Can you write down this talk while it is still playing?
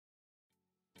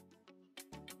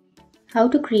How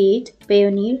to create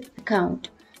Payoneer account.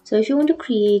 So if you want to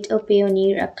create a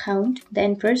Payoneer account,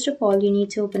 then first of all you need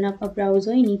to open up a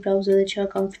browser, any browser that you're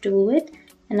comfortable with,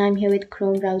 and I'm here with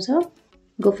Chrome browser.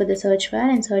 Go for the search bar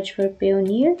and search for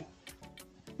Payoneer,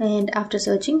 and after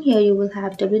searching, here you will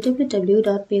have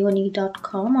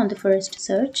www.payoneer.com on the first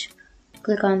search.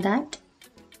 Click on that,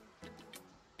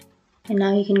 and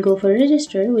now you can go for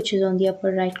register, which is on the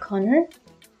upper right corner.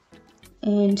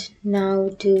 And now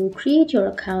to create your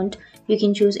account, you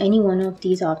can choose any one of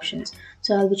these options.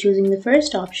 So I'll be choosing the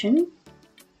first option,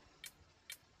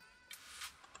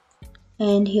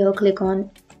 and here click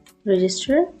on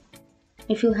register.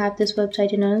 If you have this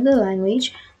website in another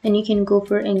language, then you can go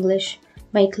for English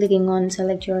by clicking on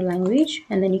select your language,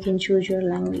 and then you can choose your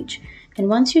language. And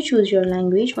once you choose your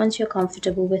language, once you're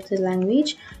comfortable with the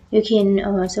language, you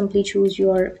can simply choose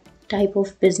your type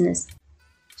of business.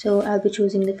 So I'll be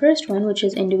choosing the first one, which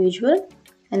is individual,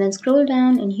 and then scroll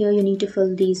down, and here you need to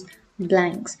fill these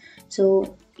blanks.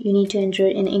 So you need to enter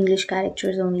in English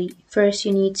characters only. First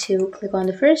you need to click on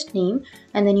the first name,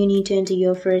 and then you need to enter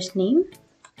your first name,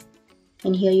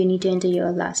 and here you need to enter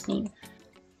your last name.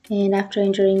 And after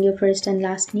entering your first and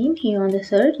last name, here on the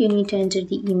third you need to enter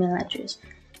the email address.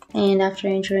 And after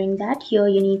entering that, here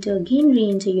you need to again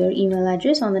re-enter your email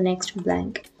address on the next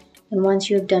blank. And once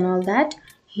you have done all that,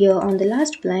 here on the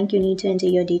last blank you need to enter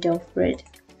your date of birth.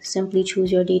 Simply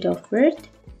choose your date of birth,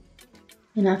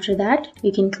 and after that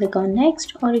you can click on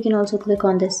next, or you can also click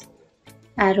on this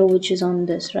arrow which is on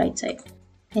this right side.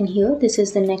 And here this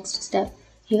is the next step.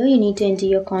 Here you need to enter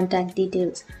your contact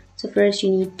details. So first you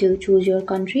need to choose your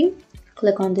country.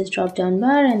 Click on this drop down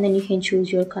bar, and then you can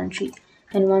choose your country.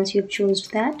 And once you've chosen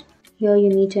that, here you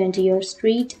need to enter your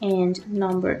street and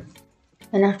number.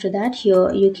 And after that,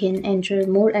 here you can enter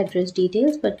more address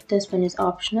details, but this one is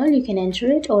optional. You can enter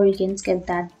it or you can skip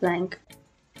that blank.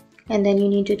 And then you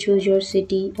need to choose your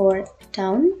city or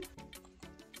town,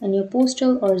 and your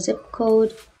postal or zip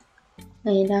code.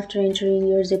 And after entering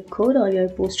your zip code or your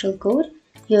postal code,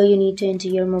 here you need to enter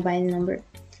your mobile number.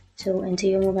 So enter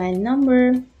your mobile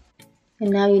number, and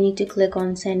now you need to click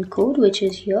on send code, which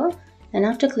is here. And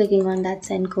after clicking on that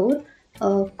send code,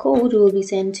 a code will be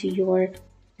sent to your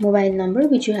mobile number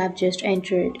which you have just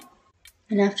entered.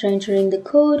 And after entering the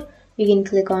code, you can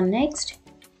click on next.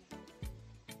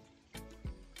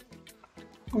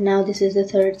 And now this is the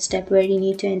third step where you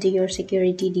need to enter your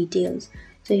security details.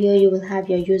 So here you will have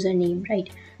your username,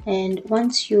 right? And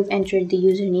once you've entered the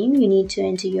username, you need to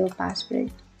enter your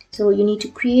password. So you need to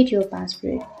create your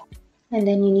password, and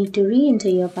then you need to re-enter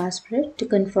your password to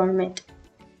confirm it.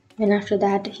 And after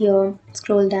that, here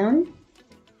scroll down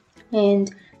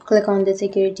and click on the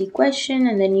security question,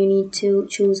 and then you need to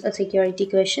choose a security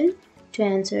question to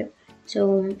answer.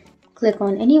 So click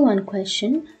on any one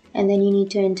question, and then you need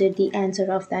to enter the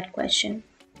answer of that question.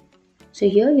 So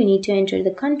here you need to enter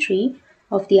the country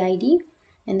of the ID,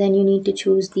 and then you need to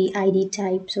choose the ID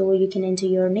type. So you can enter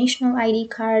your national ID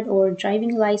card or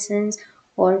driving license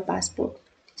or passport.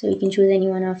 So you can choose any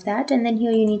one of that, and then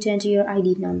here you need to enter your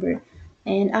ID number.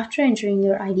 And after entering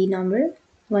your ID number,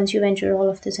 once you enter all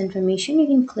of this information, you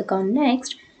can click on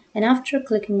next. And after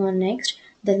clicking on next,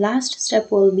 the last step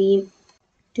will be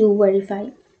to verify.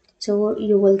 So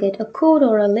you will get a code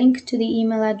or a link to the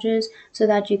email address so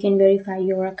that you can verify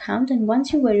your account. And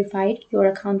once you verify it, your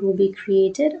account will be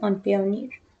created on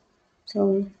Payoneer.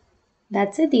 So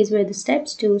that's it. These were the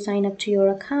steps to sign up to your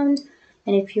account.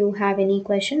 And if you have any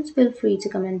questions, feel free to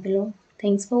comment below.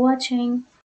 Thanks for watching.